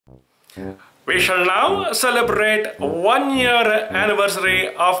We shall now celebrate 1 year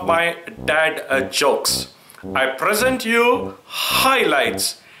anniversary of my dad jokes. I present you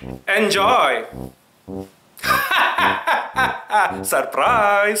highlights. Enjoy!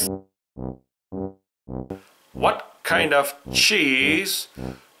 Surprise! What kind of cheese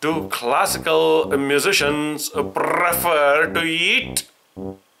do classical musicians prefer to eat?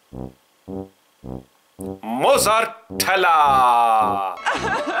 Mozzarella!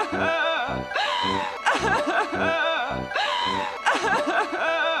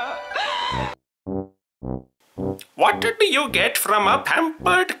 What do you get from a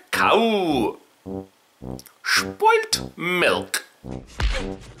pampered cow? Spoilt milk.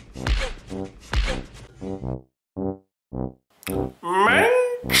 Men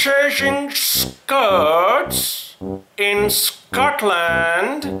chasing skirts in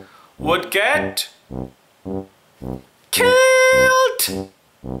Scotland would get killed.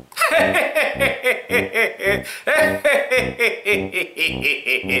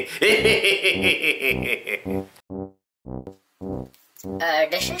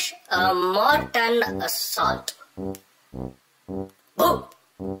 This is a molten salt. Boom!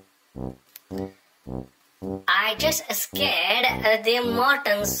 I just scared the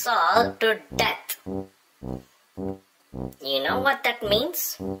molten salt to death. You know what that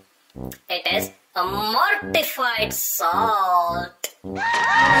means? It is a mortified salt.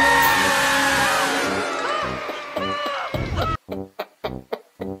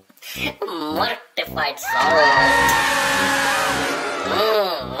 Mortified salt.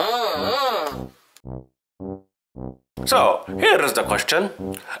 So, here is the question.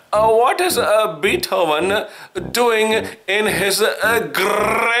 What is Beethoven doing in his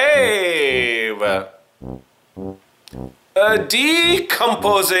grave?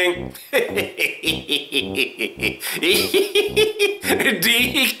 Decomposing.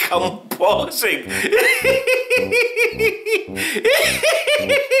 Decomposing.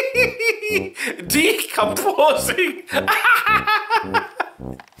 Decomposing.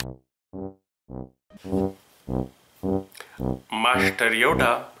 Master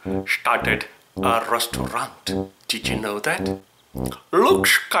Yoda started a restaurant. Did you know that? Luke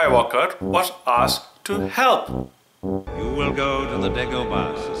Skywalker was asked to help. You will go to the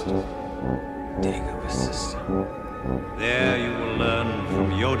Dagobah system. Dagobah system. There you will learn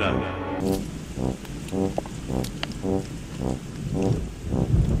from Yoda.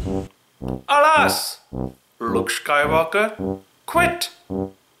 Alas, Luke Skywalker quit.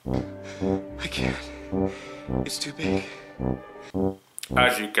 I can't. It's too big.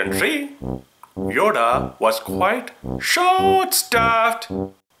 As you can see, Yoda was quite short-staffed.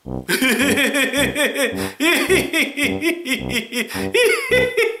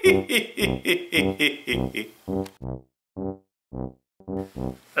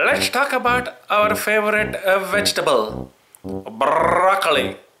 Let's talk about our favorite vegetable,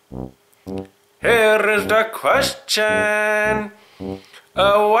 broccoli. Here is the question.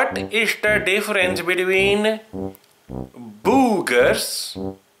 What is the difference between boogers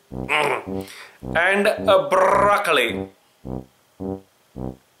and broccoli?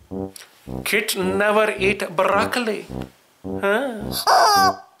 Kids never eat broccoli. Huh?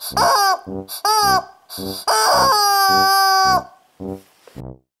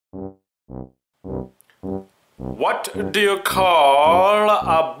 What do you call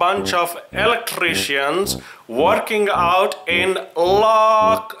a bunch of electricians working out in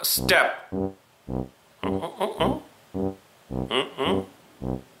lockstep?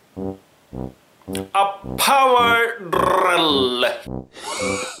 A power drill.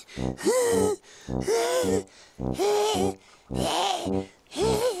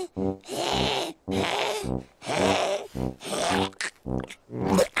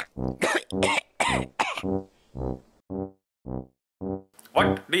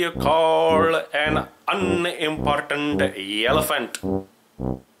 What do you call an unimportant elephant?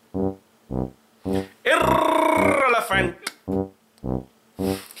 Irrelevant.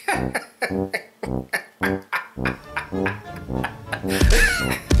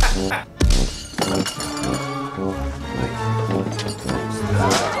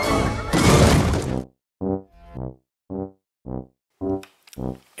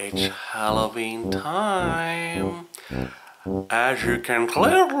 It's Halloween time. As you can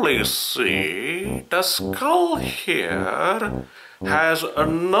clearly see, the skull here has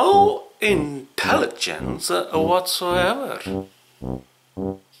no intelligence whatsoever.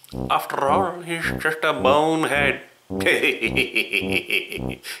 After all, he's just a bonehead.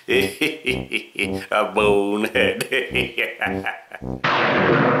 A bonehead.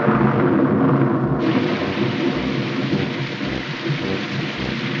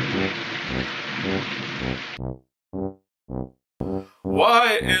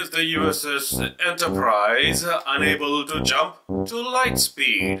 Why is the USS Enterprise unable to jump to light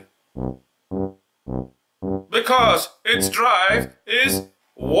speed? Because its drive is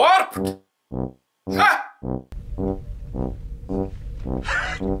warped. Ha!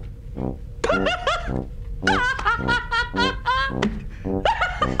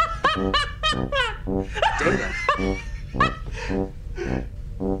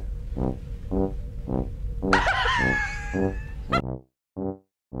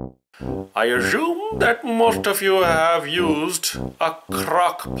 I assume that most of you have used a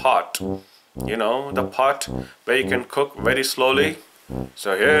crock pot. You know, the pot where you can cook very slowly.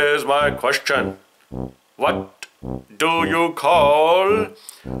 So here's my question. What do you call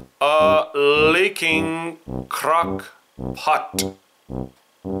a leaking crock pot?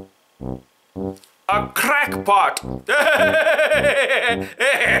 A crackpot.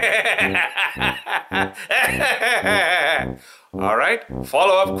 All right,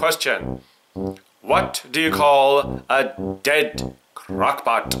 follow-up question. What do you call a dead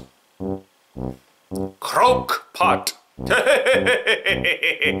crockpot? Croak pot.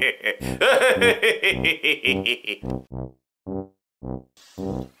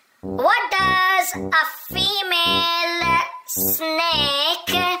 What does a female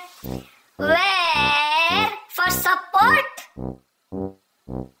snake wear for support?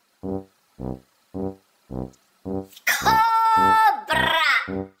 Cobra.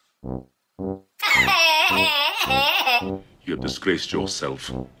 You have disgraced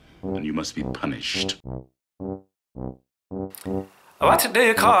yourself, and you must be punished. What do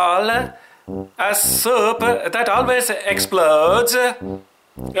you call a soup that always explodes,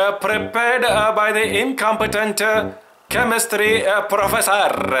 prepared by the incompetent chemistry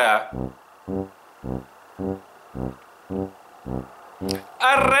professor?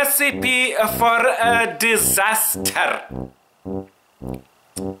 A recipe for a disaster.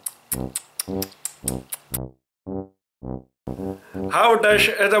 How does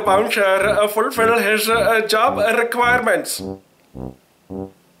the bouncer fulfill his job requirements?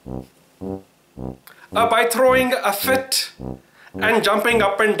 By throwing a fit and jumping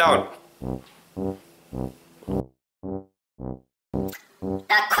up and down.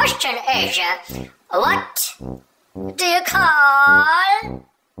 The question is, what do you call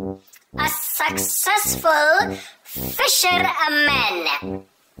a successful fisherman?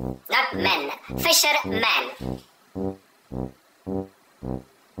 Not men, fisherman.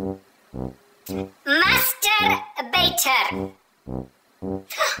 Masturbator.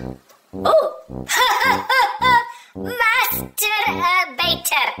 Oh,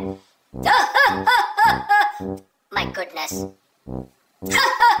 masturbator. My goodness.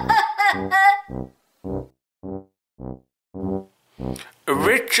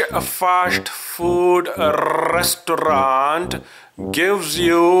 Which fast food restaurant gives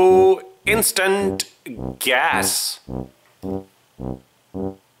you instant gas?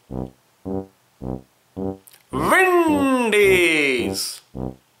 Wendy's.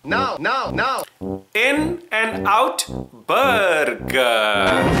 No. In and Out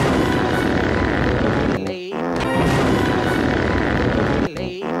Burger.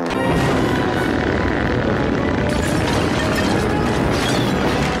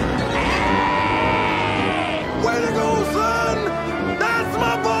 Way to go, son! That's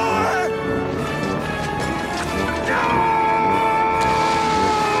my boy!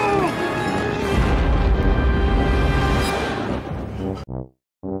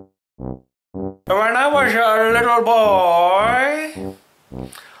 When I was a little boy,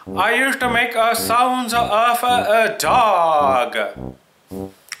 I used to make sounds of a dog.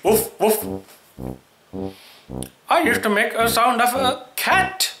 Woof, woof. I used to make a sound of a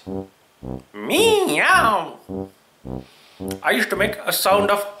cat. Meow. I used to make a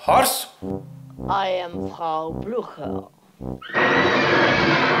sound of horse. I am Frau Blucher.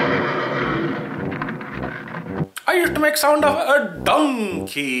 I used to make sound of a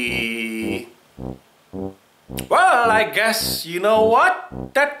donkey. Well, I guess you know what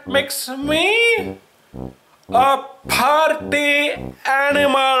that makes me? A party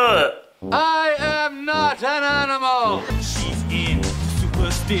animal. I am not an animal. She's in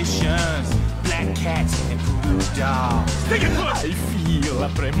superstitions, black cats and voodoo dolls. I feel a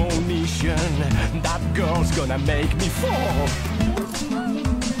premonition that girl's gonna make me fall.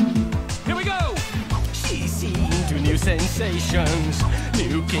 Here we go. She's into new sensations,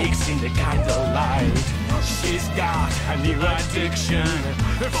 new kicks in the candlelight. She's got a new addiction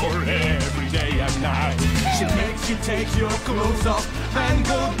for every day and night. She makes you take your clothes off and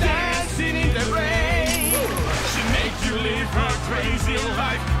go dancing in the rain. She makes you live her crazy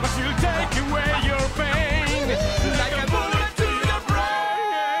life, but